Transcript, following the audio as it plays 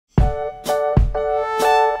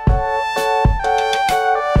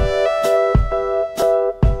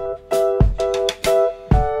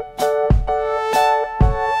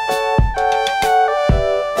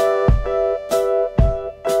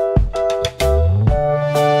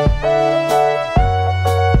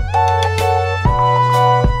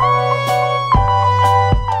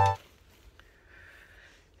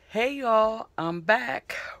I'm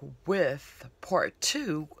back with part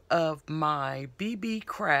 2 of my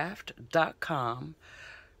Beebeecraft.com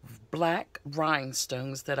black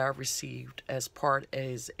rhinestones that I received as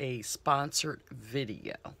a sponsored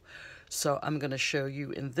video. So I'm going to show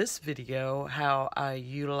you in this video how I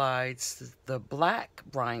utilize the black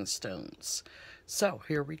rhinestones. So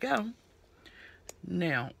here we go.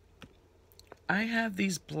 Now, I have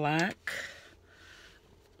these black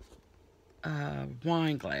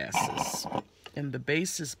wine glasses, and the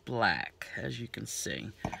base is black, as you can see.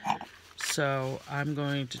 So I'm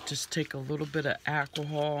going to just take a little bit of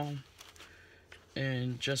alcohol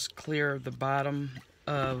and just clear the bottom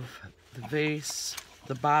of the vase,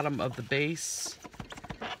 the bottom of the base.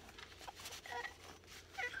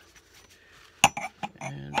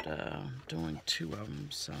 And I'm doing 2 of them,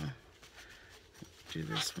 so do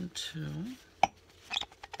this one too.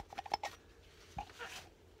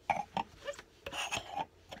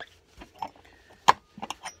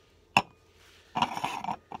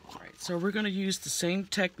 So we're going to use the same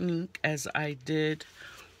technique as I did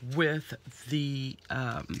with the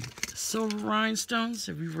silver rhinestones,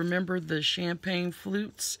 if you remember the champagne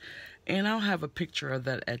flutes, and I'll have a picture of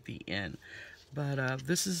that at the end. But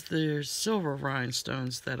this is the silver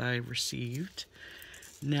rhinestones that I received.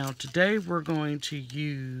 Now today we're going to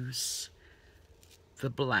use the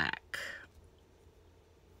black.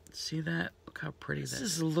 See that? Look how pretty that is.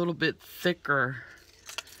 This is a little bit thicker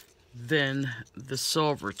than the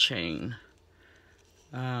silver chain.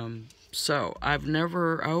 So I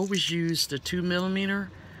always used the 2mm.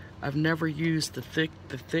 I've never used the thick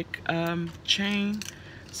chain.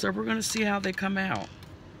 So we're gonna see how they come out.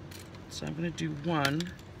 So I'm gonna do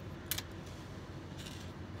one.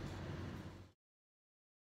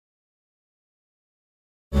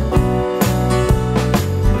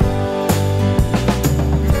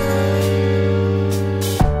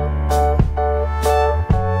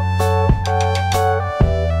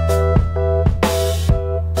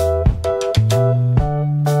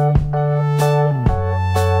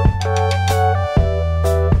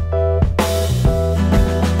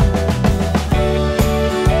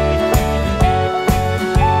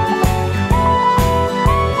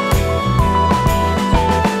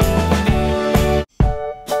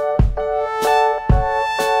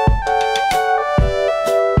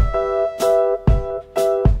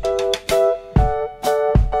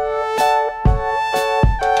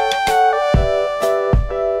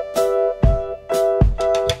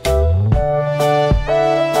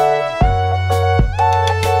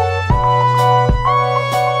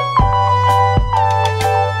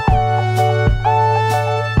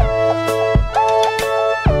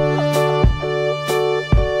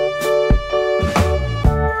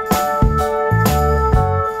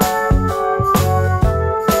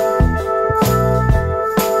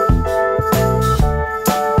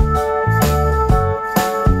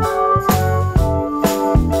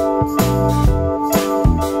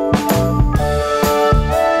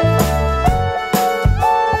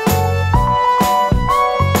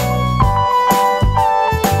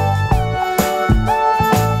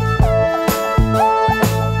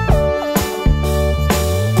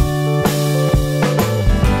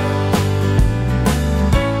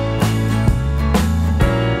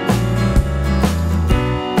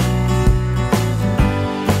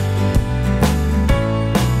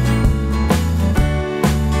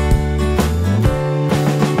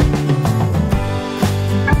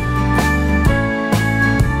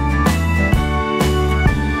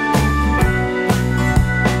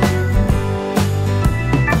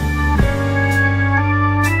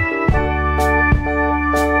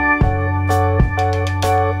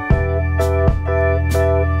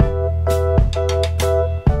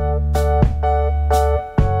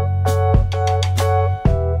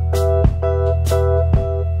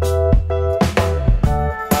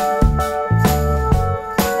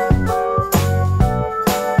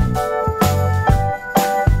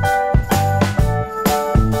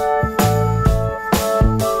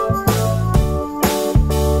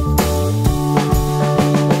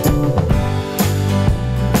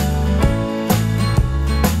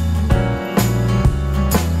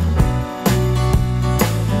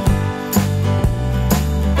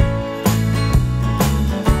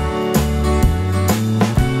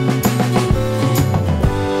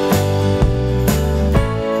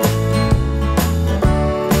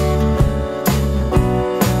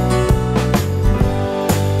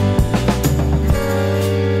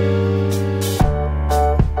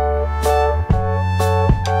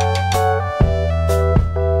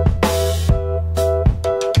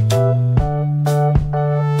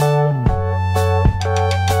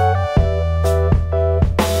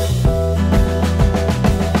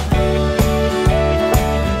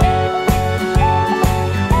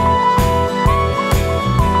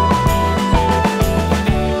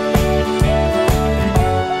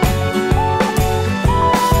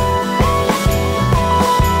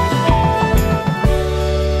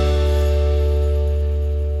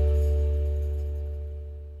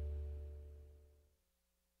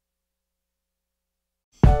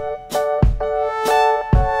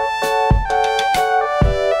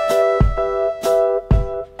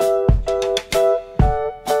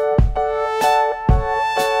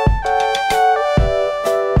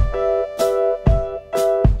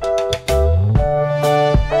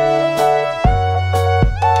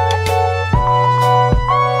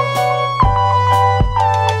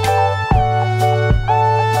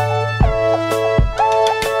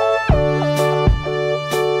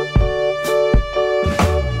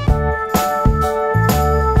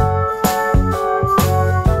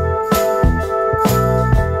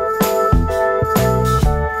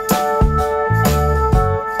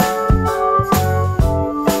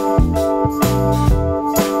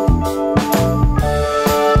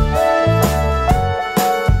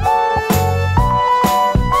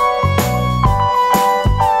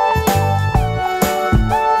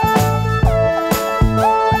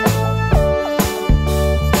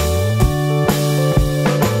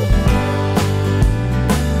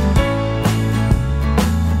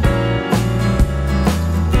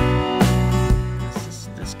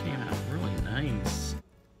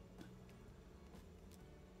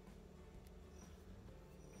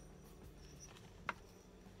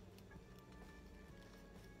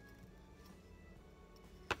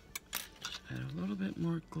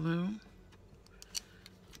 more glue.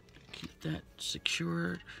 Keep that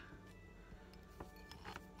secured.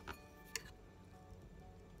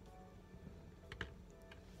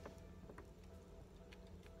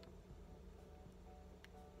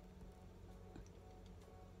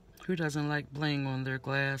 Who doesn't like bling on their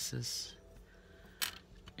glasses?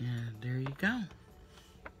 And there you go.